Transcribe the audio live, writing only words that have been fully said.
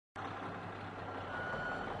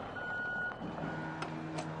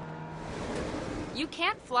You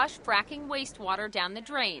can't flush fracking wastewater down the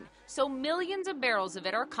drain, so millions of barrels of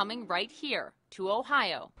it are coming right here to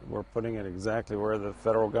Ohio. We're putting it exactly where the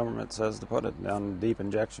federal government says to put it, down deep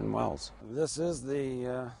injection wells. This is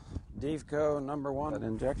the DEFCO #1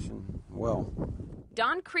 injection well.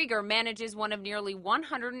 Don Krieger manages one of nearly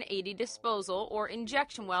 180 disposal or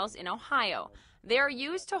injection wells in Ohio. They are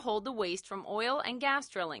used to hold the waste from oil and gas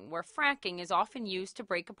drilling, where fracking is often used to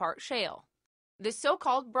break apart shale. The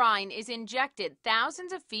so-called brine is injected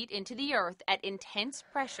thousands of feet into the earth at intense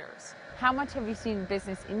pressures. How much have you seen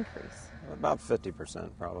business increase? About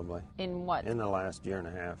 50% probably. In what? In the last year and a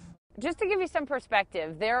half. Just to give you some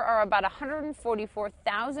perspective, there are about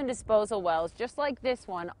 144,000 disposal wells just like this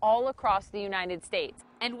one all across the United States.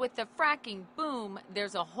 And with the fracking boom,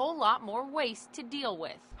 there's a whole lot more waste to deal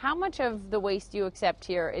with. How much of the waste you accept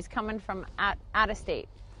here is coming from out of state?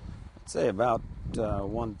 I'd say about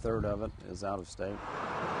 1/3 of it is out of state.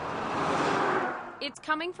 It's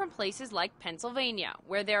coming from places like Pennsylvania,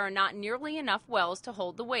 where there are not nearly enough wells to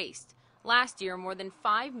hold the waste. Last year, more than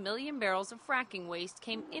 5 million barrels of fracking waste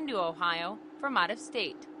came into Ohio from out of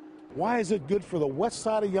state. Why is it good for the west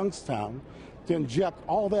side of Youngstown to inject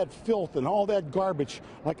all that filth and all that garbage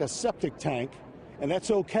like a septic tank, and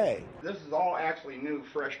that's okay? This is all actually new,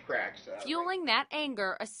 fresh cracks. Fueling that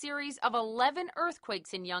anger, a series of 11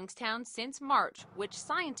 earthquakes in Youngstown since March, which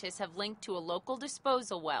scientists have linked to a local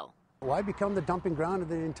disposal well. Why become the dumping ground of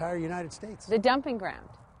the entire United States? The dumping ground.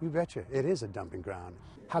 You betcha. It is a dumping ground.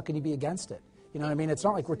 How can you be against it? You know what I mean? It's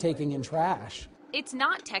not like we're taking in trash. It's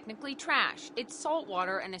not technically trash. It's salt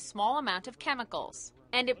water and a small amount of chemicals.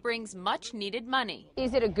 And it brings much needed money.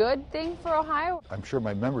 Is it a good thing for Ohio? I'm sure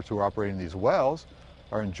my members who are operating these wells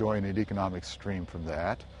are enjoying an economic stream from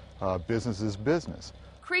that. Business is business.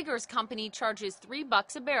 Krieger's company charges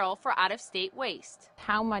 $3 a barrel for out-of-state waste.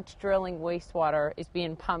 How much drilling wastewater is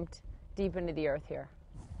being pumped deep into the earth here?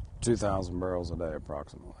 2,000 barrels a day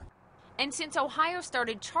approximately. And since Ohio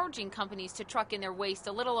started charging companies to truck in their waste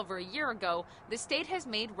a little over a year ago, the state has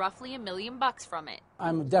made roughly $1 million from it.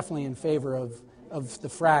 I'm definitely in favor of the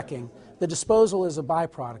fracking. The disposal is a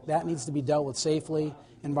byproduct. That needs to be dealt with safely,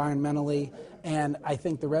 environmentally, and I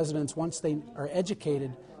think the residents, once they are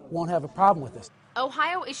educated, won't have a problem with this.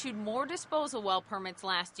 Ohio issued more disposal well permits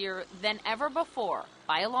last year than ever before,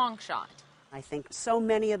 by a long shot. I think so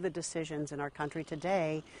many of the decisions in our country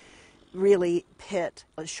today really pit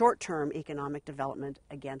a short-term economic development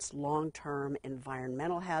against long-term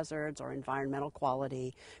environmental hazards or environmental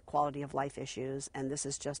quality of life issues, and this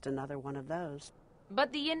is just another one of those.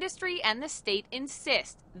 But the industry and the state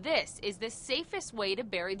insist this is the safest way to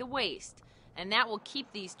bury the waste, and that will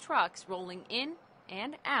keep these trucks rolling in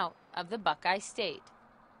and out of the Buckeye State.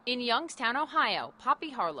 In Youngstown, Ohio, Poppy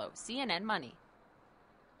Harlow, CNN Money.